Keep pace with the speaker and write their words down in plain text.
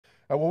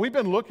Well, we've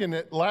been looking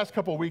at the last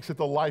couple of weeks at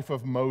the life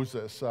of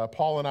Moses.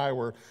 Paul and I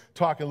were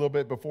talking a little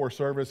bit before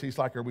service. He's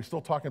like, are we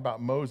still talking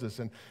about Moses?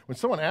 And when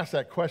someone asks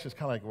that question, it's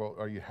kind of like, well,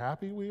 are you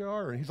happy we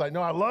are? And he's like,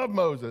 no, I love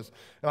Moses.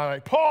 And I'm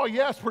like, Paul,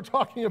 yes, we're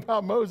talking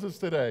about Moses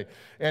today.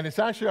 And it's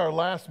actually our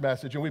last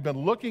message. And we've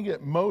been looking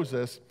at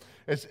Moses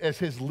as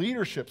his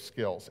leadership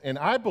skills. And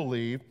I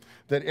believe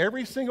that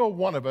every single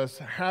one of us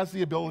has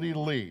the ability to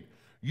lead.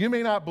 You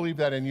may not believe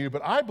that in you,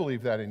 but I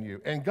believe that in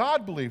you. And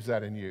God believes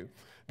that in you.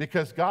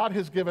 Because God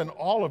has given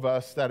all of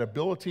us that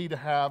ability to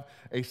have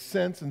a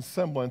sense and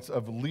semblance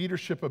of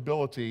leadership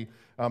ability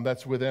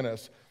that's within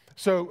us.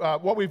 So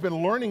what we've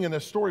been learning in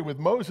this story with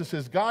Moses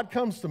is God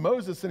comes to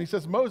Moses and he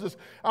says, Moses,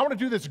 I want to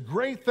do this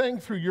great thing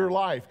through your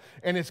life.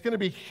 And it's going to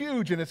be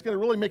huge and it's going to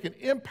really make an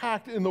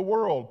impact in the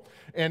world.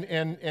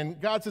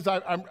 And God says,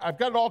 I've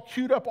got it all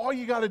queued up. All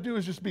you got to do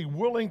is just be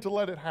willing to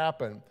let it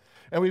happen.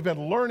 And we've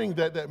been learning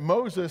that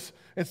Moses,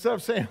 instead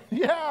of saying,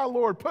 yeah,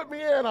 Lord, put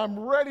me in, I'm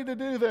ready to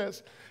do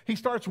this, he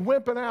starts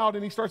wimping out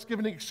and he starts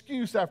giving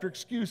excuse after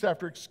excuse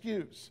after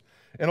excuse.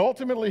 And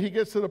ultimately, he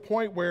gets to the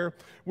point where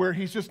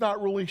he's just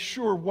not really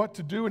sure what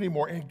to do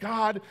anymore. And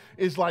God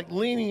is like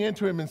leaning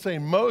into him and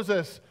saying,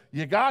 Moses,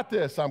 you got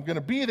this. I'm going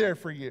to be there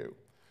for you.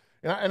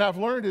 And I've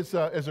learned as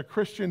a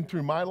Christian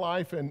through my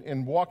life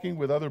and walking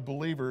with other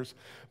believers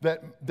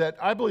that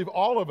I believe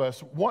all of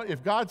us,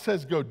 if God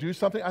says go do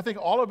something, I think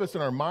all of us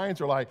in our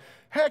minds are like,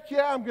 heck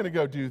yeah, I'm going to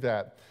go do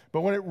that.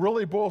 But when it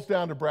really boils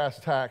down to brass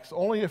tacks,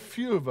 only a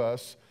few of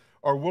us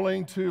are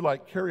willing to,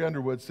 like Carrie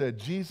Underwood said,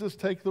 Jesus,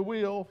 take the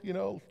wheel,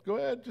 go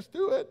ahead, just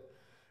do it.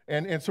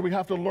 And so we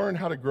have to learn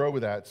how to grow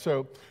with that.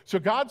 So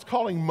God's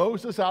calling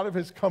Moses out of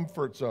his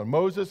comfort zone.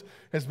 Moses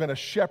has been a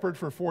shepherd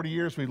for 40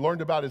 years. We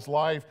learned about his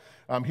life.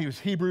 He was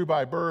Hebrew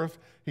by birth.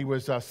 He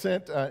was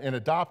sent and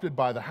adopted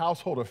by the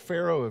household of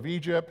Pharaoh of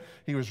Egypt.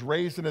 He was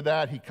raised into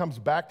that. He comes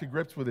back to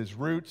grips with his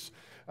roots.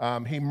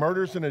 He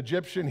murders an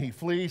Egyptian. He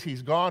flees.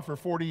 He's gone for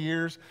 40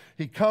 years.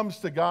 He comes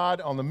to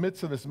God on the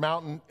midst of this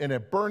mountain in a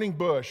burning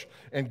bush,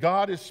 and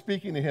God is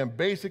speaking to him,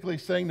 basically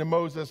saying to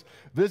Moses,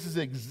 this is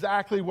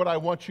exactly what I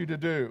want you to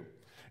do.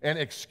 And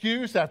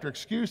excuse after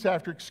excuse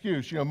after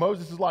excuse.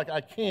 Moses is like,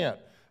 I can't.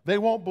 They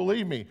won't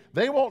believe me.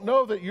 They won't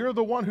know that you're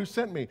the one who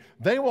sent me.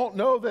 They won't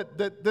know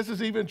that this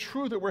is even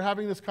true, that we're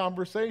having this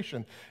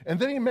conversation. And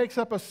then he makes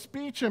up a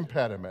speech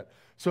impediment.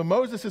 So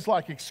Moses is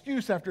like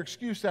excuse after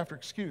excuse after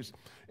excuse.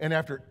 And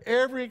after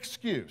every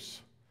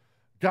excuse,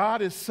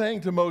 God is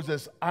saying to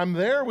Moses, I'm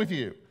there with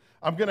you.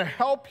 I'm going to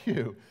help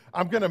you.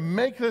 I'm going to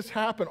make this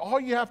happen. All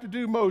you have to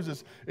do,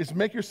 Moses, is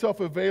make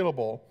yourself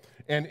available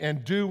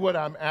and do what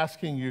I'm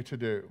asking you to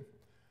do.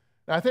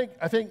 Now,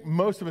 I think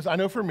most of us, I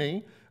know for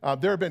me,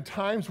 there have been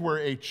times where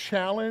a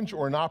challenge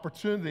or an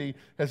opportunity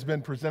has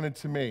been presented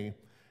to me.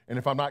 And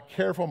if I'm not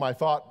careful, my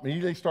thought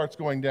immediately starts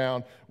going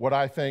down what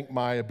I think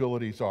my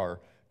abilities are.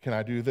 Can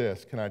I do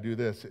this? Can I do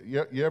this?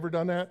 You ever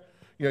done that?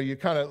 You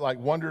kind of like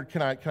wondered,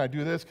 can I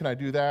do this? Can I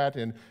do that?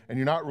 And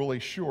you're not really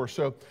sure.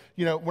 So,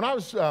 when I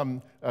was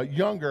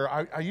younger,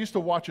 I used to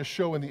watch a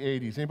show in the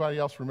 80s. Anybody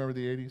else remember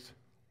the 80s?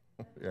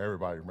 Yeah,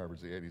 everybody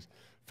remembers the 80s.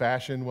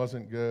 Fashion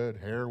wasn't good.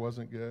 Hair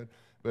wasn't good.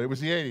 But it was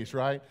the 80s,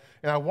 right?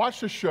 And I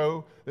watched a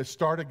show that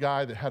starred a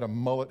guy that had a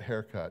mullet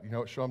haircut. You know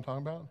what show I'm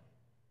talking about?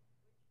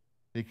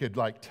 He could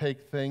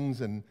take things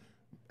and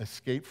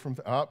escape from,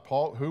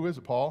 Paul, who is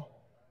it, Paul?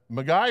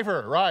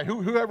 MacGyver, right.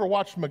 Who ever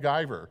watched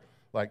MacGyver?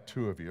 Like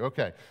two of you.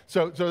 Okay.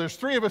 So there's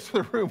three of us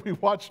in the room. We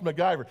watched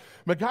MacGyver.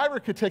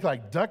 MacGyver could take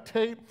duct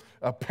tape,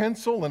 a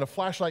pencil, and a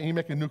flashlight, and he'd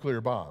make a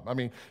nuclear bomb. I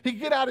mean, he could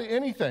get out of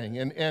anything.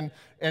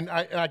 And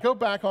I go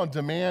back on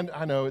demand.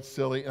 I know it's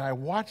silly. And I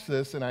watch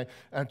this, and I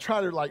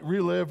try to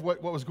relive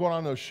what was going on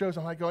in those shows.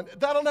 I'm going,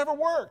 that'll never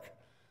work.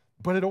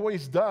 But it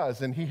always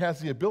does. And he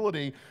has the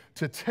ability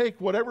to take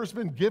whatever's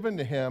been given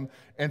to him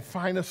and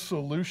find a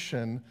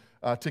solution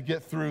to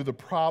get through the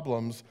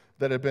problems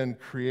that have been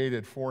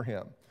created for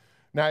him.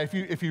 Now, if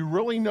you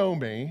really know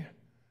me,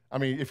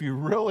 if you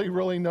really,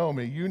 really know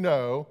me, you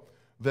know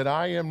that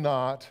I am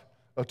not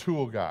a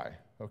tool guy,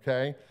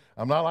 okay?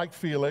 I'm not like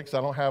Felix.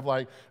 I don't have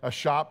a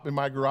shop in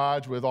my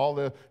garage with all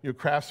the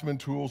Craftsman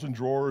tools and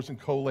drawers and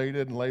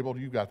collated and labeled.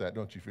 You got that,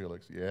 don't you,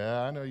 Felix?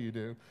 Yeah, I know you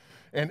do.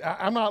 And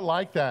I'm not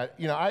like that.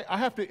 I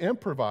have to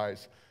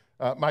improvise.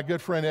 My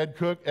good friend Ed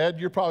Cook. Ed,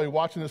 you're probably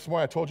watching this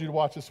morning. I told you to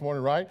watch this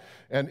morning, right?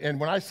 And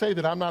when I say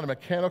that I'm not a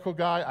mechanical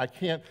guy, I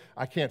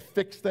can't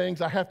fix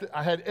things. I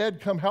had Ed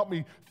come help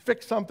me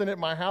fix something at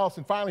my house,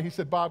 and finally he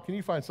said, Bob, can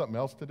you find something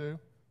else to do?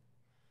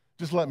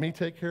 Just let me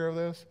take care of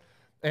this.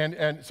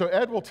 And so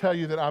Ed will tell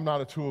you that I'm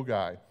not a tool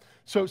guy.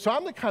 So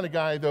I'm the kind of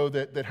guy, though,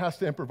 that has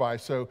to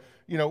improvise. So,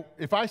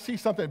 if I see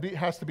something that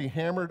has to be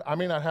hammered, I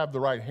may not have the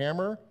right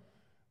hammer,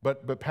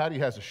 but Patty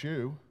has a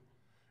shoe.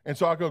 And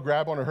so I'll go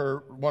grab one of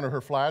her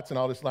flats and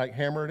I'll just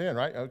hammer it in,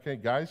 right? Okay,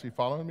 guys, you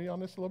following me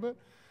on this a little bit?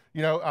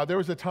 There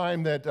was a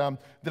time that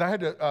I had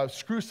to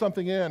screw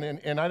something in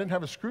and I didn't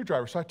have a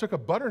screwdriver, so I took a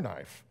butter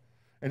knife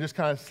and just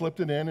kind of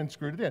slipped it in and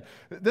screwed it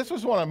in. This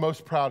was one I'm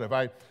most proud of.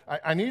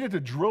 I needed to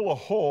drill a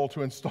hole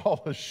to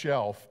install a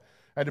shelf.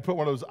 I had to put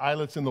one of those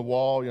eyelets in the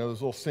wall,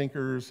 those little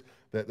sinkers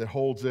that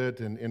holds it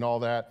and all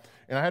that.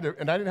 And I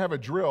didn't have a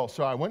drill,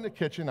 so I went in the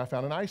kitchen, I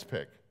found an ice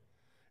pick.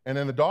 And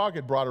then the dog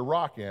had brought a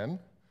rock in,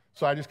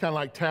 so I just kind of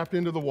like tapped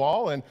into the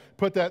wall and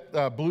put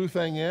that blue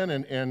thing in,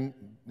 and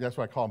that's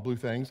why I call them blue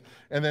things,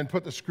 and then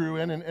put the screw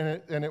in,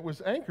 and it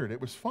was anchored. It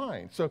was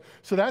fine. So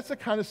that's the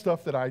kind of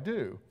stuff that I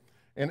do.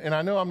 And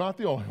I know I'm not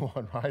the only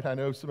one, right? I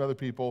know some other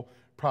people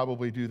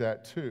probably do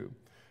that too.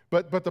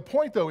 But the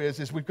point, though,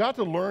 is we've got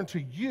to learn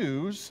to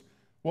use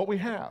what we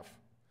have.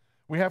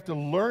 We have to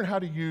learn how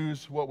to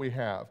use what we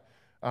have.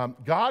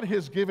 God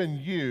has given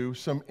you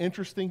some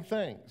interesting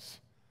things.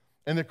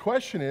 And the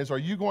question is, are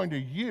you going to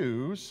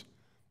use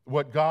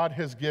what God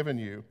has given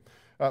you?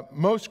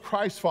 Most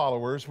Christ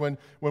followers, when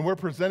we're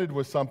presented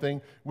with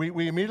something,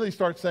 we immediately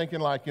start thinking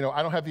like,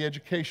 I don't have the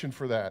education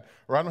for that,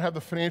 or I don't have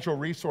the financial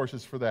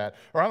resources for that,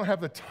 or I don't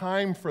have the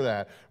time for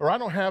that, or I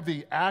don't have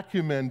the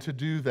acumen to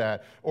do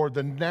that, or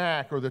the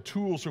knack, or the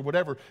tools, or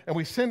whatever. And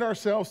we send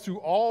ourselves through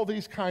all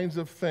these kinds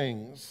of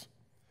things.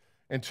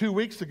 And 2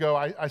 weeks ago,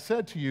 I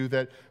said to you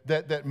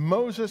that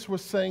Moses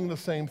was saying the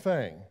same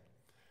thing.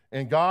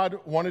 And God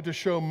wanted to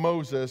show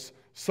Moses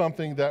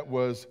something that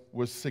was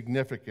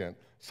significant,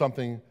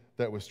 something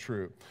that was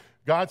true.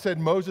 God said,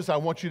 Moses, I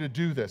want you to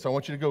do this. I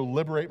want you to go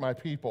liberate my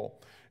people.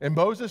 And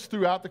Moses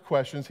threw out the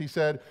questions. He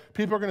said,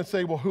 people are going to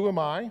say, well, who am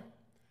I?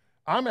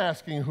 I'm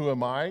asking, who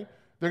am I?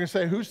 They're going to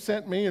say, who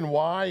sent me and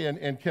why,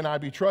 and can I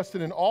be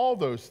trusted in all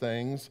those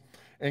things?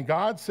 And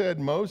God said,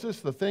 Moses,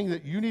 the thing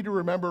that you need to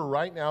remember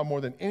right now more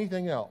than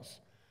anything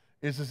else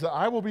is that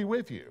I will be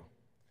with you.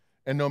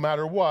 And no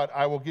matter what,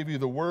 I will give you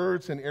the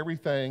words and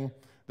everything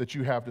that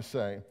you have to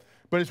say.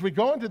 But as we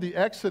go into the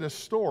Exodus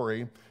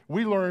story,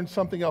 we learn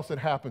something else that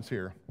happens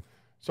here.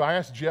 So I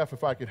asked Jeff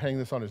if I could hang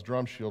this on his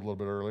drum shield a little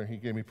bit earlier. He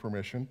gave me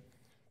permission.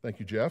 Thank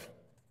you, Jeff.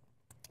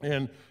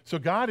 And so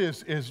God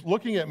is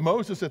looking at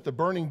Moses at the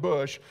burning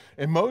bush,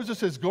 and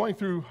Moses is going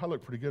through, I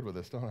look pretty good with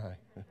this, don't I?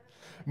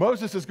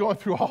 Moses is going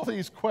through all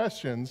these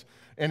questions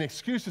and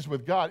excuses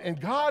with God, and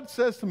God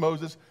says to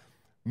Moses,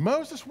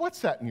 Moses, what's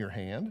that in your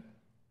hand?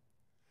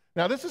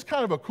 Now, this is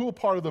kind of a cool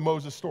part of the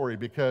Moses story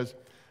because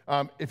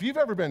if you've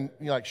ever been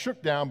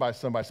shook down by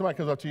somebody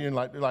comes up to you and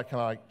kind of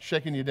like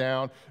shaking you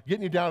down,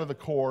 getting you down to the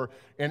core,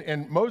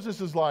 and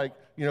Moses is like,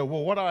 well,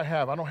 what do I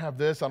have? I don't have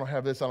this, I don't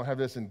have this, I don't have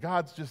this. And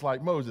God's just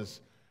like,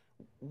 Moses,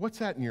 what's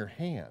that in your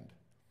hand?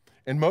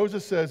 And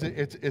Moses says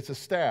it's a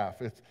staff.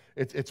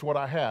 It's what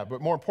I have.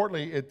 But more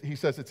importantly, he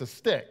says it's a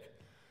stick.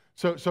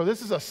 So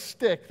this is a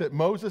stick that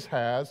Moses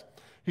has.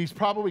 He's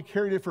probably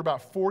carried it for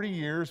about 40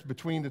 years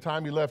between the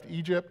time he left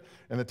Egypt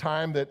and the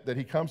time that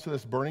he comes to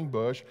this burning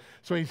bush.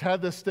 So he's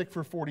had this stick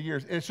for 40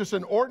 years. It's just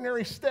an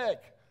ordinary stick.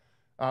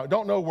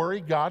 Don't know where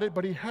he got it,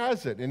 but he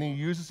has it, and he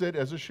uses it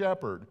as a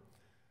shepherd.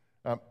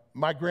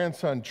 My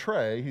grandson,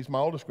 Trey, he's my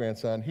oldest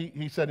grandson,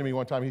 he said to me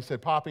one time, he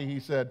said, Poppy, he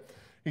said,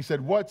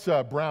 what's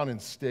brown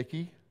and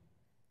sticky?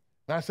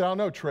 And I said, I don't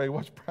know, Trey,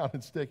 what's brown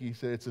and sticky? He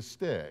said, it's a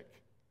stick.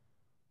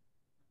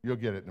 You'll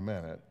get it in a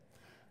minute.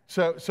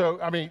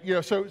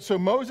 So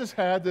Moses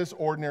had this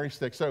ordinary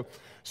stick.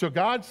 So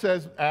God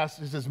says,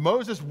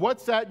 Moses,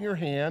 what's that in your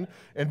hand?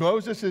 And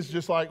Moses is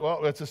just like,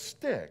 well, it's a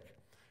stick.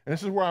 And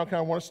this is where I kind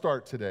of want to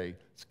start today.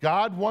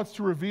 God wants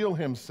to reveal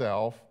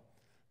himself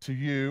to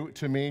you,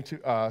 to me,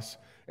 to us,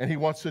 and he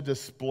wants to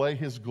display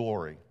his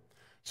glory.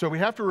 So we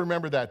have to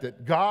remember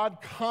that God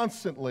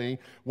constantly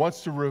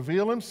wants to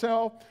reveal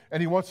himself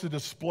and he wants to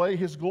display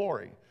his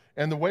glory.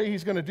 And the way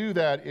he's going to do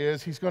that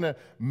is he's going to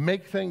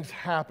make things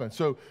happen.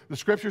 So the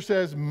scripture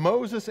says,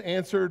 Moses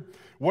answered,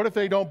 what if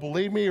they don't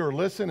believe me or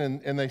listen?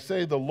 And they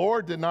say, the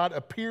Lord did not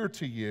appear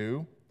to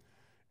you.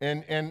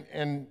 And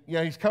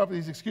he's come up with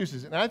these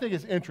excuses. And I think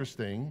it's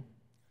interesting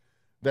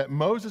that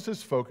Moses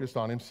is focused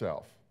on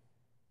himself.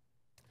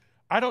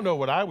 I don't know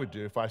what I would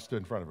do if I stood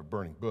in front of a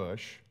burning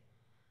bush.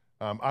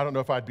 I don't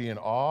know if I'd be in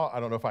awe. I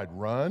don't know if I'd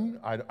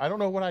run. I don't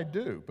know what I'd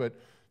do.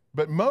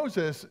 But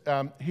Moses,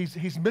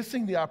 he's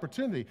missing the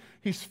opportunity.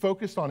 He's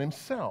focused on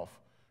himself.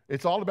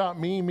 It's all about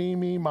me,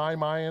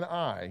 my, and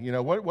I.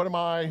 What am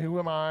I, who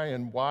am I,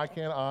 and why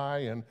can't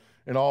I,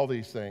 and all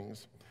these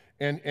things.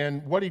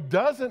 And what he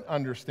doesn't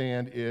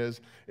understand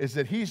is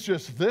that he's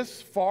just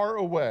this far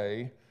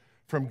away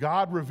from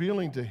God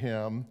revealing to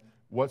him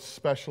what's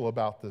special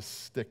about this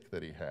stick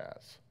that he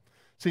has.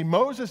 See,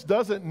 Moses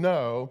doesn't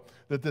know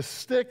that the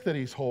stick that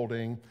he's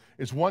holding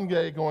is one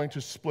day going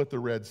to split the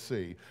Red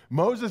Sea.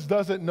 Moses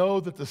doesn't know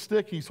that the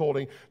stick he's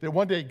holding, that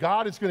one day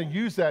God is going to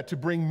use that to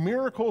bring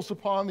miracles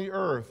upon the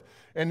earth.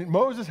 And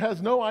Moses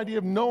has no idea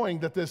of knowing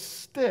that this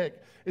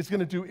stick is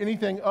going to do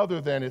anything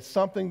other than it's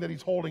something that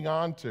he's holding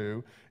on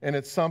to, and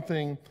it's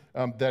something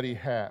that he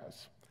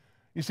has.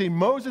 You see,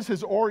 Moses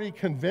has already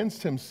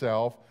convinced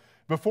himself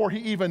before he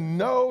even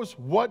knows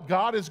what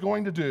God is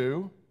going to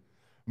do.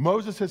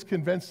 Moses has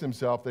convinced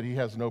himself that he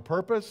has no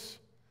purpose,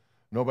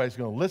 nobody's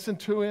going to listen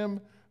to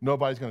him,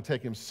 nobody's going to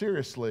take him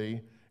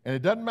seriously, and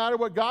it doesn't matter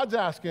what God's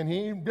asking,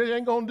 he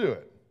ain't going to do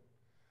it.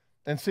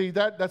 And see,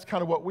 that's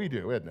kind of what we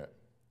do, isn't it?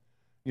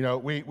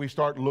 We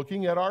start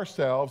looking at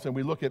ourselves and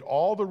we look at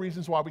all the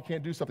reasons why we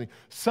can't do something.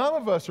 Some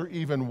of us are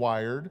even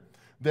wired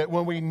that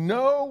when we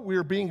know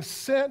we're being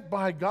sent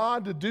by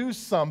God to do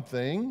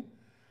something,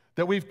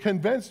 that we've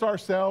convinced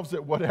ourselves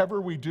that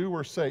whatever we do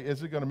or say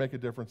isn't going to make a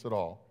difference at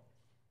all.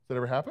 Does that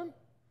ever happen?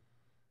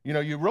 You know,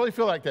 you really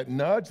feel like that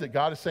nudge that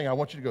God is saying, I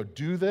want you to go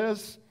do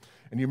this,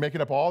 and you're making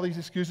up all these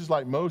excuses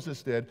like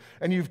Moses did,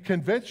 and you've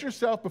convinced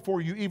yourself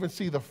before you even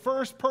see the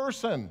first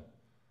person,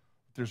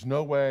 there's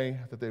no way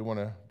that they want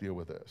to deal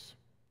with this.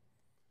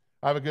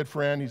 I have a good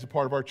friend. He's a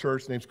part of our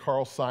church. His name's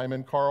Carl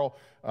Simon. Carl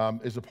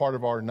is a part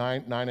of our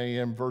 9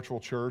 a.m. virtual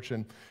church.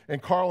 And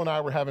Carl and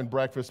I were having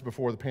breakfast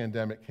before the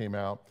pandemic came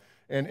out.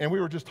 And we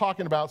were just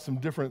talking about some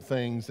different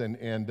things.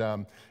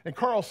 And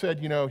Carl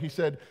said, you know, he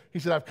said,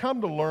 I've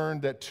come to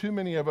learn that too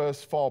many of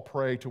us fall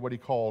prey to what he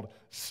called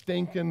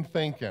stinking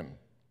thinking.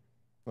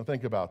 Now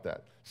think about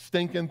that.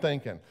 Stinking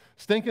thinking.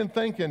 Stinking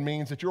thinking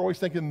means that you're always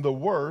thinking the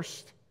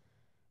worst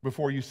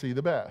before you see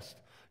the best.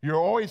 You're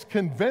always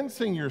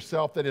convincing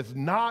yourself that it's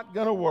not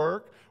going to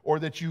work or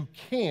that you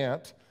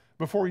can't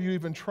before you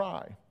even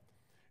try.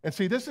 And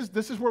see, this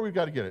is where we've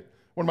got to get it.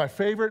 One of my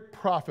favorite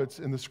prophets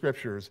in the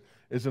scriptures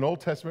is an Old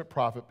Testament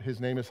prophet.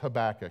 His name is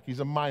Habakkuk. He's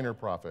a minor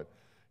prophet.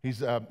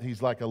 He's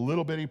like a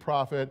little bitty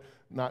prophet,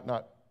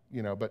 not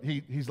you know, but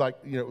he's like,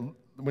 you know,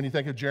 when you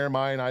think of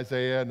Jeremiah and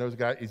Isaiah and those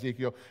guys,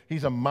 Ezekiel,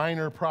 he's a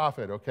minor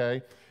prophet,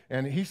 okay?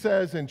 And he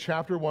says in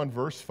chapter 1,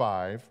 verse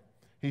 5,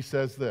 he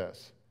says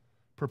this,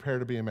 prepare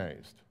to be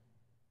amazed.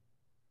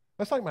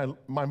 That's like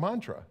my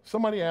mantra.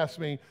 Somebody asked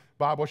me,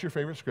 Bob, what's your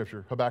favorite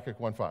scripture? Habakkuk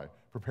 1:5,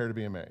 prepare to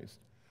be amazed.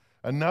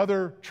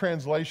 Another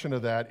translation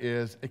of that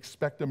is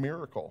expect a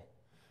miracle.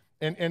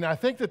 And I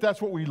think that that's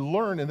what we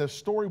learn in this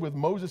story with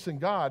Moses and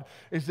God,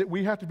 is that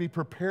we have to be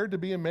prepared to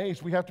be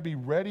amazed. We have to be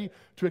ready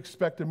to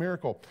expect a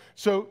miracle.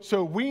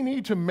 So we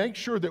need to make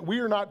sure that we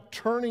are not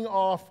turning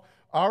off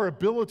our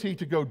ability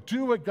to go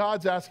do what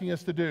God's asking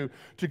us to do,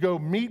 to go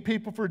meet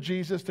people for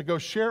Jesus, to go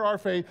share our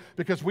faith,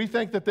 because we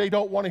think that they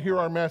don't want to hear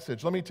our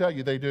message. Let me tell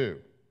you, they do.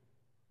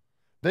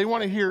 They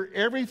want to hear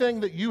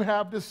everything that you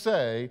have to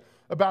say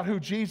about who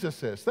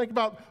Jesus is. Think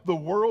about the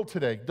world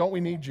today. Don't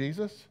we need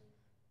Jesus?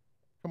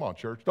 Come on,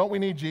 church. Don't we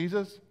need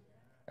Jesus?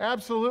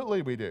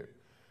 Absolutely we do.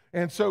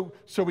 And so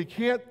we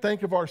can't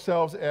think of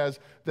ourselves as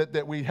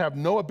that we have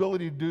no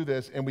ability to do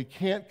this, and we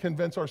can't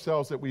convince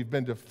ourselves that we've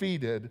been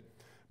defeated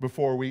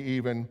before we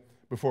even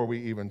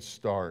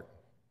start.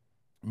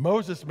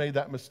 Moses made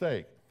that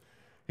mistake.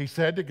 He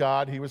said to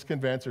God, he was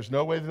convinced, there's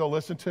no way that they'll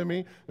listen to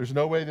me, there's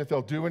no way that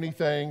they'll do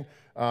anything,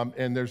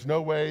 and there's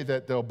no way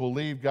that they'll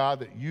believe, God,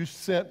 that you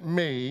sent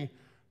me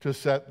to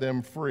set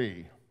them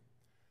free.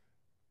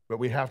 But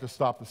we have to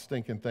stop the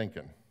stinking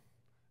thinking,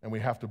 and we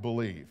have to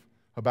believe.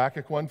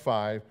 Habakkuk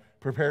 1:5,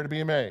 prepare to be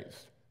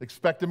amazed,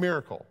 expect a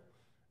miracle,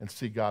 and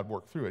see God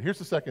work through it. Here's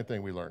the second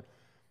thing we learned.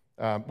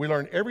 We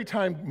learn every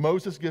time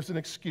Moses gives an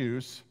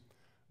excuse,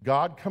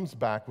 God comes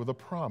back with a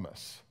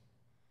promise.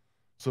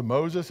 So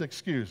Moses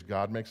excused,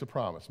 God makes a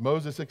promise.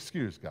 Moses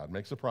excused, God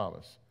makes a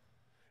promise.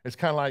 It's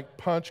kind of like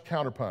punch,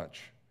 counterpunch.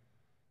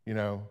 You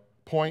know,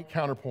 point,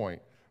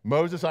 counterpoint.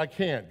 Moses, I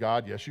can't.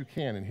 God, yes, you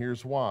can, and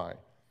here's why.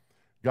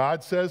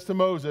 God says to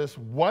Moses,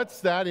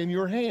 what's that in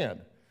your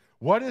hand?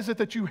 What is it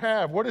that you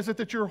have? What is it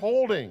that you're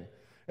holding?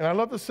 And I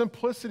love the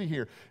simplicity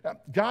here.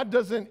 God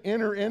doesn't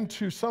enter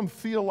into some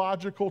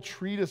theological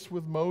treatise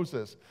with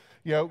Moses.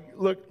 You know,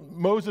 look,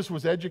 Moses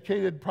was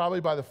educated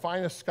probably by the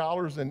finest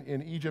scholars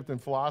in Egypt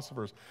and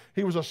philosophers.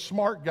 He was a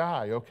smart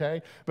guy,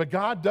 okay? But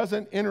God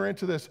doesn't enter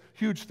into this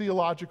huge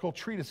theological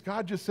treatise.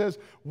 God just says,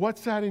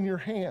 what's that in your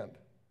hand?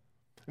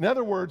 In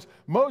other words,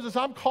 Moses,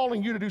 I'm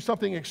calling you to do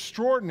something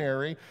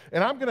extraordinary,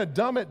 and I'm going to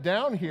dumb it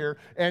down here,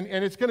 and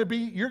it's going to be,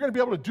 you're going to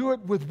be able to do it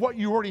with what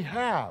you already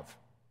have,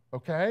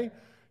 okay?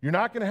 You're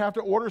not going to have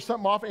to order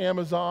something off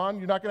Amazon.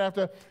 You're not going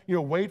to have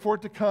to, wait for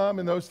it to come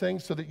and those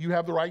things so that you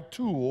have the right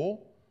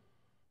tool.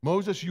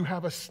 Moses, you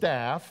have a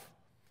staff,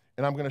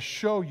 and I'm going to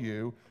show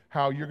you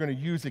how you're going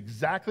to use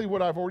exactly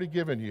what I've already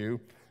given you,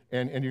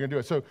 and you're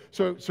going to do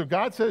it. So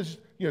God says,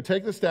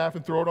 take the staff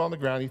and throw it on the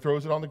ground. He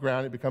throws it on the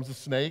ground. It becomes a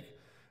snake.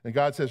 And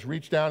God says,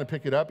 reach down and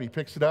pick it up. He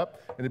picks it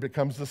up, and it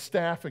becomes the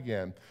staff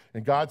again.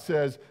 And God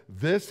says,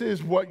 this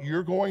is what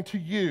you're going to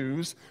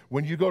use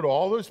when you go to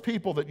all those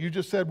people that you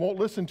just said won't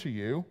listen to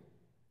you.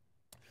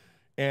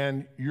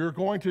 And you're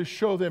going to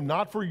show them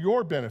not for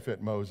your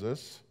benefit,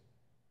 Moses,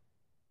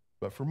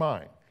 but for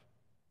mine.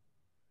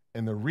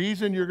 And the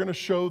reason you're going to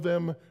show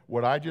them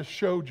what I just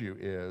showed you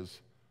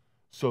is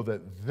so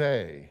that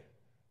they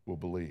will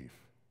believe.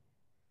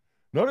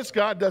 Notice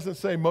God doesn't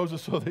say,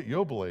 Moses, so that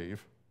you'll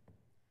believe.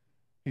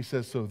 He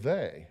says, so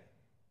they.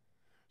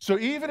 So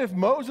even if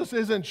Moses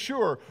isn't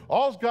sure,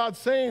 all God's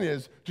saying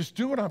is, just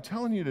do what I'm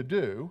telling you to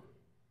do.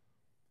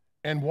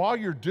 And while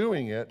you're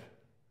doing it,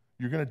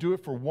 you're going to do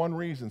it for one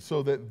reason,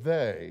 so that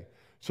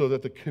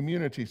the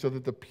community, so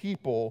that the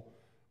people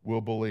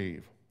will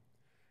believe.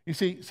 You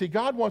see,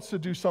 God wants to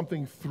do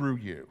something through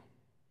you,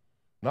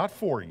 not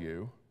for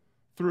you,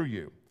 through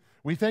you.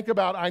 We think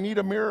about, I need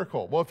a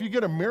miracle. Well, if you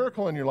get a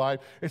miracle in your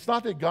life, it's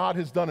not that God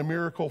has done a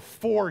miracle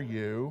for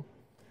you.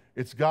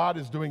 It's God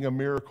is doing a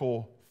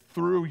miracle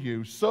through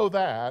you so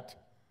that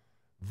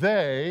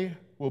they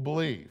will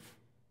believe.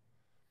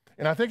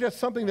 And I think that's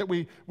something that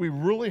we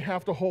really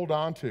have to hold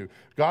on to.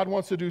 God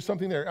wants to do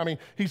something there. I mean,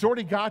 he's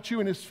already got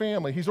you in his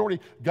family. He's already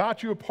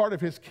got you a part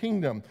of his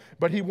kingdom.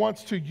 But he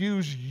wants to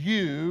use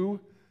you,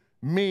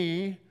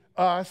 me,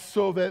 us,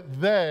 so that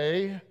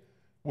they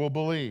will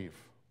believe.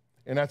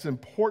 And that's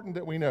important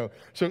that we know.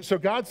 So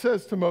God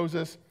says to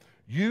Moses,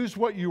 use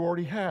what you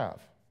already have.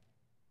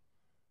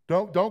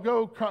 Don't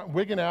go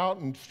wigging out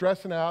and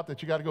stressing out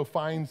that you got to go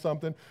find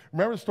something.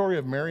 Remember the story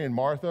of Mary and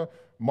Martha?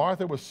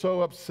 Martha was so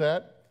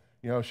upset.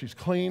 You know, she's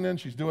cleaning,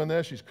 she's doing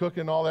this, she's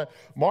cooking, all that.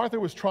 Martha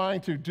was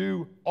trying to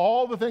do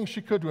all the things she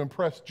could to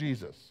impress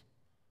Jesus.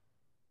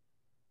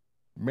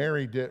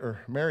 Mary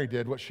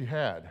did what she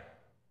had.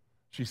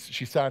 She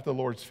sat at the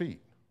Lord's feet,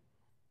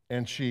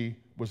 and she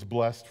was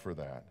blessed for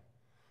that.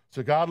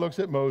 So God looks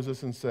at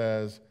Moses and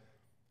says,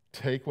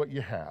 take what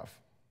you have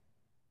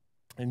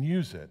and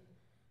use it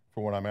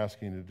for what I'm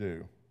asking you to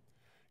do.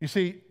 You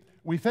see,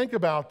 we think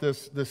about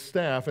this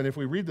staff, and if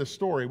we read this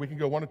story, we can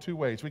go one of two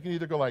ways. We can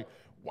either go like,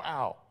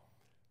 wow,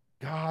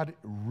 God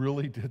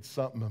really did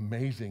something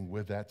amazing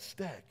with that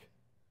stick.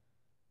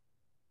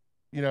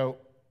 You know,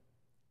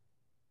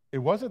 it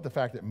wasn't the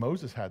fact that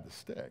Moses had the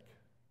stick.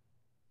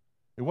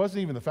 It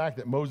wasn't even the fact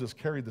that Moses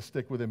carried the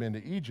stick with him into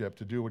Egypt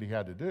to do what he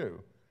had to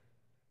do.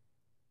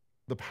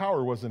 The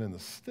power wasn't in the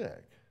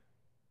stick.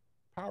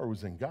 Power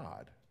was in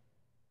God.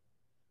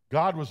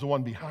 God was the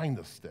one behind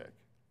the stick.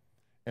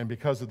 And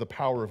because of the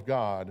power of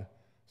God,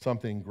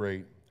 something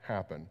great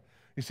happened.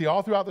 You see,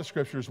 all throughout the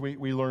scriptures, we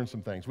learn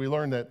some things. We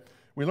learn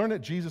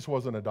that Jesus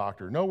wasn't a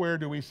doctor. Nowhere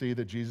do we see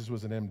that Jesus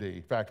was an MD.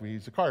 In fact,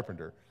 he's a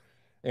carpenter.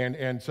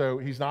 And so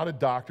he's not a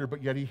doctor,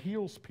 but yet he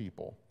heals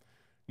people.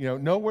 You know,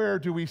 nowhere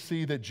do we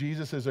see that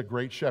Jesus is a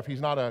great chef.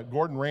 He's not a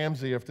Gordon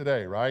Ramsay of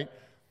today, right?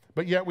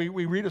 But yet we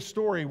read a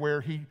story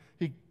where he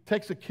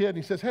takes a kid and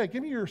he says, hey,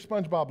 give me your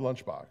SpongeBob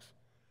lunchbox.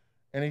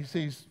 And he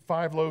sees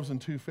 5 loaves and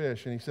 2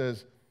 fish, and he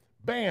says,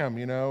 bam,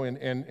 you know, and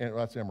well,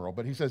 that's Emerald.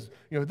 But he says,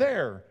 you know,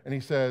 there. And he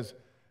says,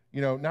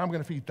 you know, now I'm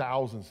going to feed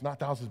thousands, not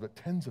thousands, but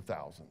tens of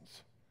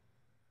thousands.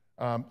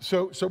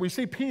 So we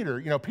see Peter.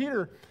 You know,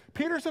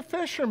 Peter's a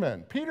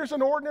fisherman. Peter's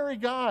an ordinary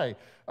guy.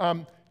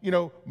 You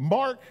know,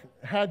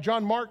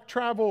 John Mark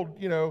traveled,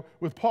 you know,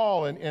 with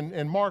Paul,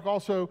 and Mark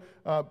also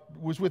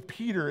was with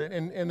Peter,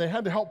 and they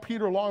had to help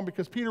Peter along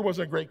because Peter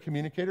wasn't a great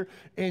communicator.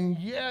 And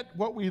yet,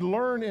 what we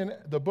learn in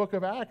the book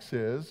of Acts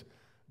is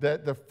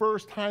that the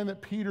first time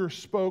that Peter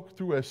spoke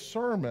through a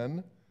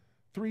sermon,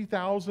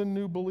 3,000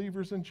 new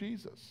believers in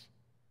Jesus.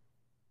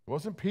 It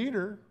wasn't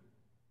Peter,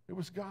 it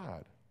was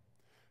God.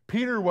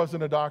 Peter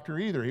wasn't a doctor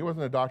either. He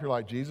wasn't a doctor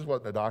like Jesus,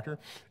 wasn't a doctor.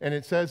 And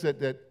it says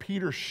that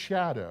Peter's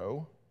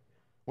shadow,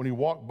 when he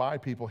walked by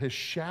people, his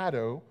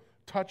shadow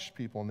touched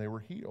people and they were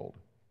healed.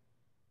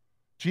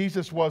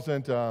 Jesus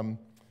wasn't, you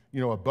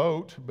know, a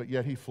boat, but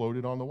yet he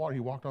floated on the water. He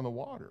walked on the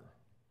water.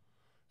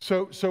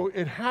 So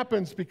it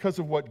happens because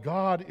of what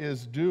God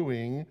is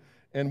doing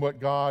and what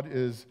God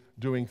is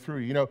doing through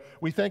you. You know,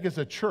 we think as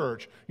a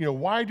church, you know,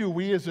 why do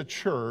we as a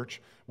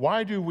church,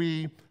 why do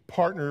we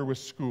partner with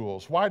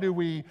schools? Why do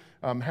we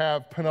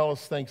have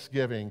Pinellas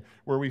Thanksgiving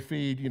where we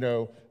feed, you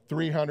know,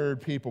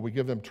 300 people? We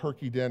give them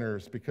turkey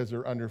dinners because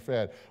they're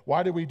underfed.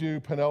 Why do we do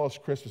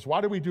Pinellas Christmas?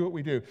 Why do we do what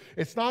we do?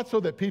 It's not so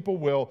that people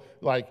will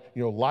like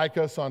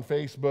us on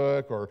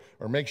Facebook or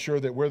make sure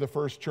that we're the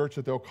first church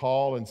that they'll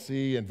call and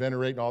see and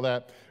venerate and all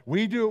that.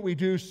 We do what we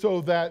do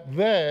so that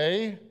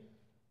they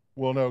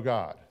will know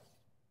God.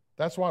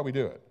 That's why we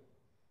do it.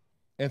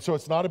 And so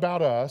it's not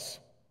about us,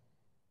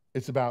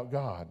 it's about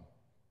God.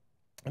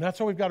 And that's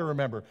what we've got to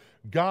remember.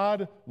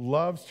 God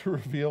loves to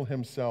reveal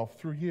himself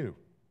through you.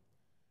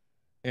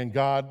 And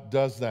God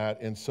does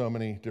that in so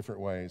many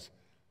different ways.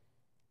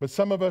 But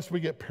some of us,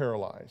 we get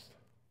paralyzed.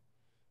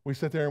 We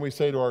sit there and we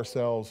say to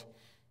ourselves,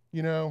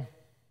 you know,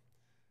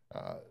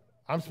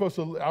 I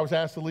was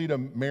asked to lead a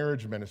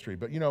marriage ministry,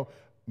 but you know,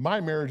 my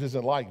marriage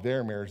isn't like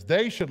their marriage.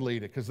 They should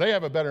lead it because they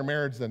have a better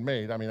marriage than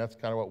me. I mean, that's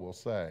kind of what we'll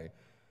say.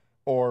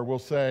 Or we'll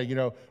say, you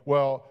know,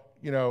 well,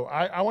 you know,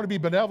 I want to be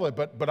benevolent,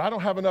 but I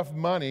don't have enough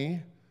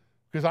money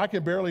because I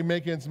can barely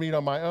make ends meet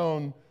on my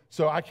own,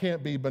 so I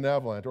can't be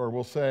benevolent. Or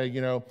we'll say,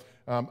 you know,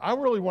 I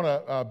really want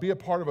to be a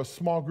part of a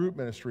small group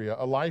ministry,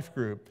 a life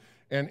group,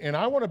 and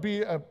I want to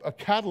be a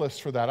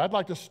catalyst for that. I'd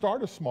like to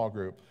start a small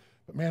group,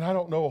 but man, I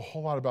don't know a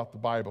whole lot about the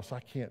Bible, so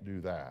I can't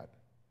do that.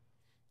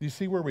 Do you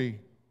see where we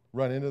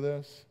run into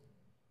this?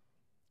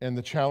 And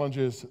the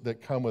challenges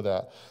that come with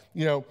that.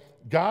 You know,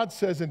 God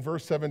says in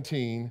verse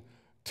 17,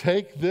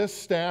 take this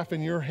staff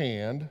in your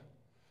hand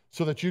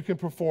so that you can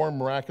perform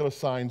miraculous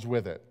signs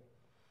with it.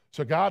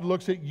 So God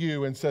looks at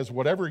you and says,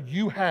 whatever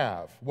you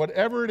have,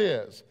 whatever it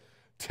is,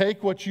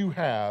 take what you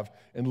have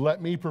and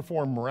let me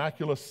perform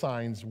miraculous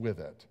signs with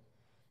it.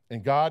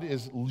 And God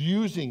is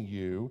using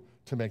you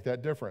to make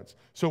that difference.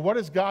 So what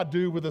does God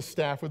do with the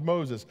staff with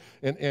Moses?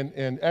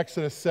 In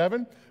Exodus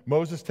 7,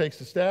 Moses takes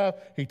the staff,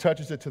 he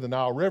touches it to the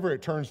Nile River,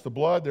 it turns to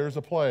blood, there's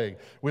a plague.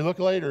 We look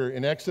later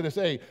in Exodus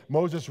 8,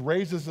 Moses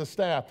raises the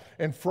staff,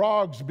 and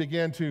frogs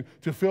begin to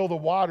fill the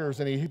waters,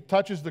 and he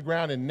touches the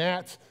ground, and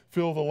gnats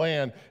fill the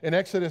land. In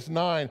Exodus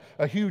 9,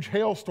 a huge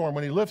hailstorm,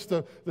 when he lifts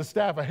the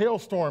staff, a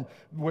hailstorm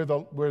where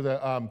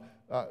the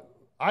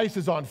ice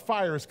is on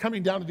fire, is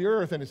coming down to the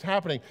earth, and it's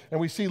happening. And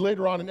we see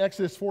later on in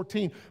Exodus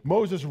 14,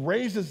 Moses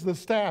raises the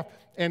staff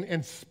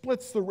and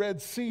splits the Red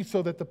Sea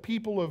so that the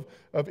people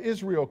of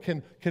Israel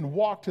can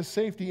walk to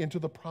safety into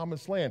the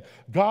promised land.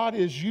 God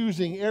is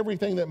using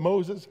everything that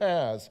Moses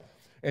has.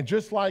 And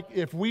just like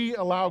if we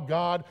allow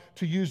God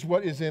to use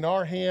what is in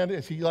our hand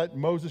as he let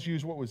Moses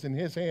use what was in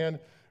his hand,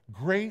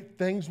 great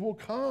things will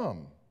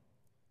come.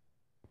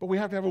 But we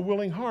have to have a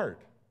willing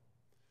heart.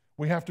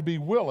 We have to be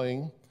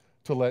willing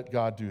to let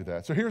God do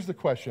that. So here's the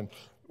question.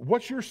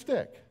 What's your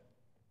stick?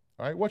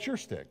 All right, what's your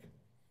stick?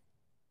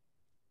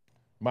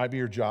 Might be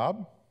your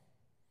job.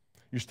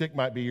 Your stick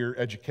might be your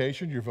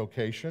education, your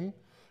vocation.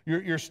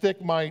 Your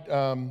stick might,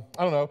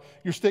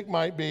 your stick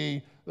might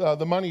be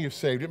the money you've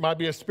saved. It might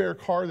be a spare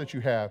car that you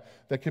have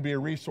that could be a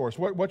resource.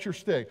 What's your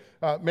stick?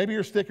 Maybe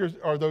your stickers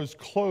are those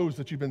clothes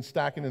that you've been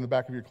stacking in the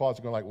back of your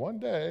closet going like, one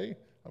day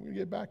I'm going to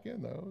get back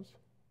in those.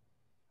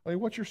 I mean,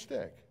 what's your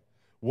stick?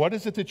 What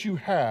is it that you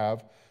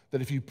have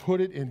that if you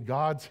put it in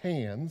God's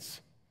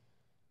hands,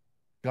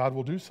 God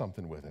will do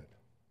something with it?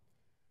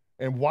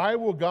 And why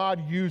will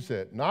God use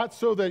it? Not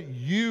so that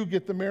you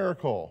get the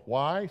miracle.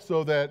 Why?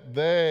 So that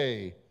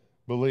they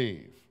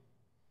believe.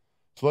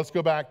 So let's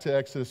go back to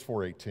Exodus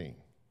 4:18.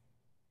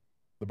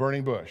 The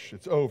burning bush,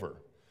 it's over.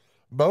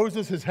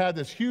 Moses has had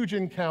this huge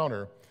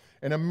encounter,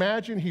 and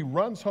imagine he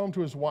runs home to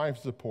his wife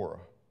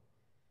Zipporah.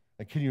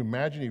 And can you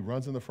imagine he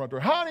runs in the front door?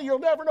 Honey, you'll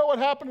never know what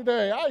happened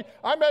today.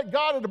 I met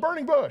God at a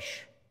burning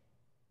bush.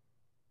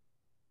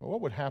 Well,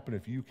 what would happen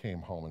if you came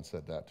home and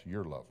said that to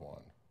your loved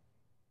one?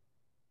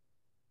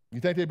 You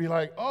think they'd be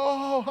like,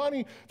 oh,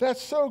 honey,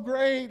 that's so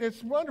great.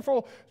 It's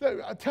wonderful.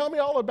 Tell me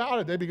all about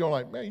it. They'd be going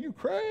like, man, you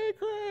cray.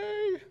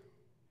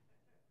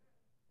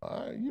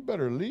 You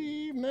better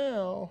leave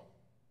now.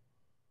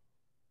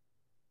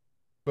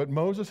 But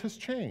Moses has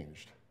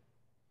changed.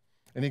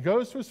 And he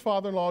goes to his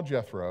father-in-law,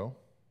 Jethro,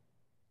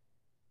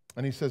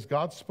 and he says,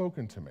 God's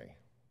spoken to me.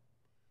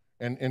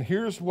 And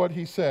here's what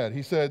he said.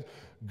 He said,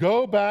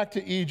 go back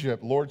to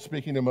Egypt, Lord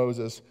speaking to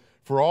Moses,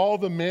 for all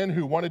the men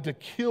who wanted to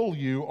kill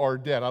you are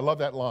dead. I love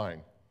that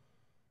line.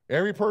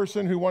 Every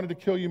person who wanted to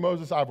kill you,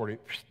 Moses,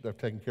 they've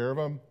taken care of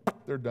them.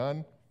 They're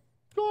done.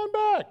 Go on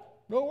back.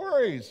 No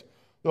worries.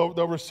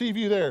 They'll receive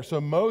you there. So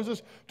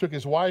Moses took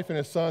his wife and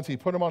his sons. He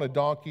put them on a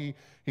donkey.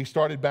 He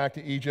started back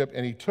to Egypt,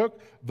 and he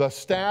took the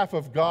staff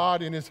of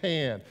God in his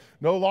hand.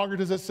 No longer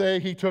does it say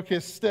he took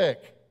his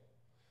stick.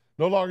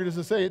 No longer does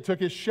it say it took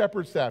his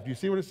shepherd's staff. Do you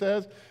see what it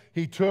says?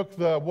 He took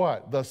the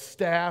what? The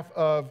staff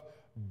of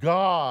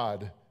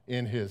God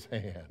in his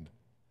hand.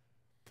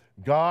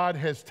 God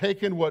has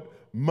taken what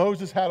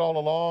Moses had all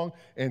along,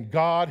 and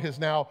God has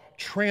now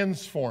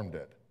transformed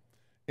it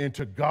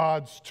into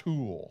God's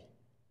tool.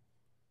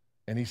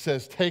 And he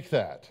says, take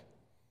that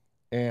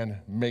and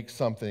make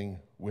something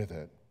with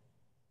it.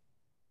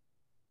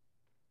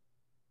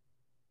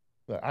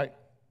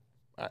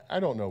 I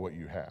don't know what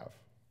you have.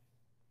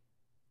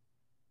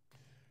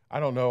 I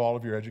don't know all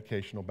of your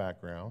educational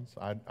backgrounds.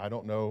 I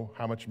don't know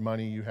how much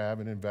money you have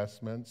in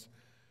investments.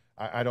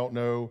 I don't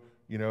know,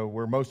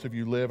 where most of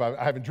you live.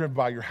 I haven't driven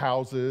by your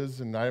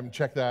houses, and I haven't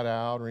checked that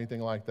out or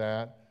anything like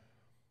that.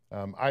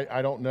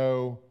 I don't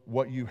know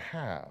what you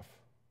have.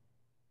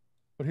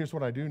 But here's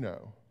what I do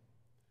know.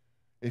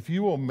 If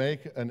you will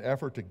make an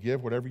effort to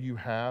give whatever you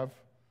have,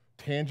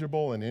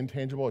 tangible and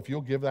intangible, if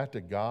you'll give that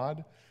to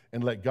God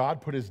and let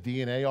God put his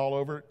DNA all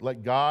over it,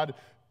 let God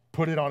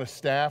put it on a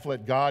staff,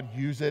 let God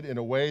use it in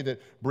a way that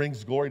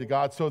brings glory to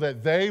God so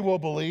that they will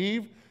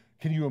believe,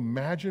 can you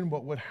imagine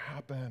what would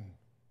happen?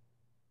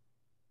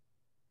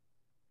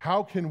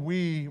 How can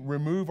we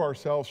remove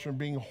ourselves from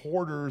being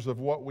hoarders of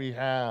what we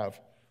have,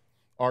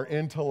 our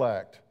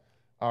intellect,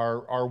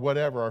 our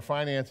whatever, our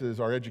finances,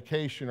 our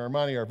education, our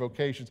money, our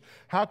vocations?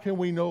 How can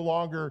we no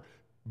longer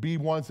be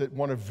ones that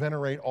want to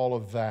venerate all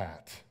of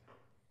that?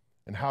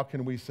 And how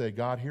can we say,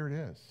 God, here it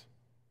is.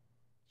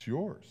 It's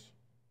yours.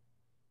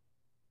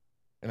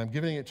 And I'm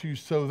giving it to you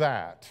so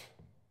that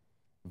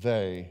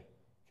they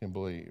can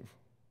believe.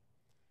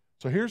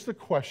 So here's the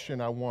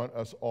question I want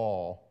us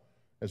all,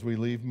 as we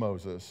leave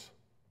Moses,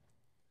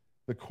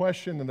 the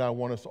question that I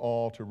want us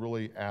all to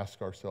really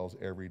ask ourselves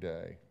every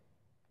day.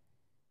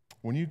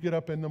 When you get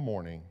up in the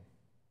morning,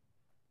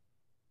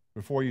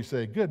 before you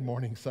say, good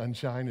morning,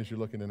 sunshine, as you're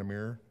looking in a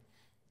mirror,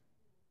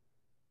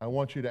 I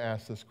want you to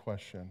ask this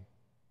question.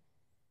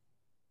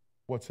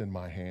 What's in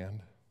my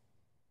hand?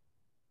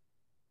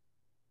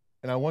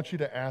 And I want you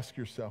to ask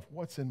yourself,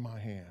 what's in my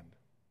hand?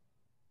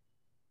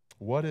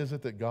 What is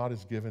it that God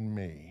has given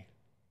me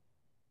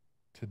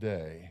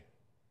today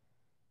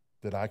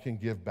that I can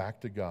give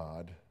back to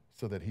God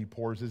so that he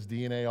pours his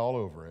DNA all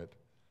over it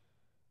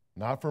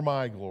not for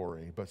my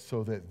glory, but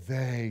so that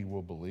they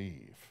will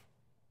believe.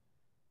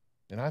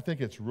 And I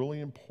think it's really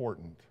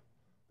important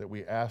that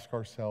we ask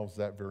ourselves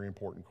that very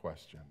important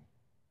question.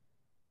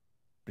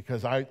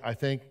 Because I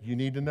think you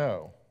need to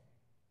know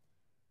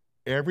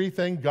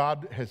everything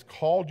God has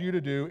called you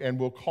to do and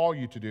will call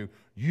you to do,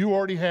 you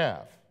already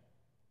have.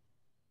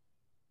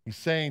 He's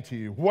saying to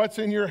you, what's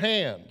in your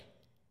hand?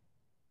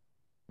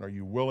 And are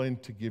you willing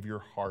to give your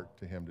heart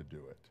to Him to do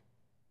it?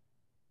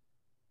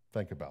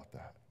 Think about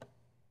that.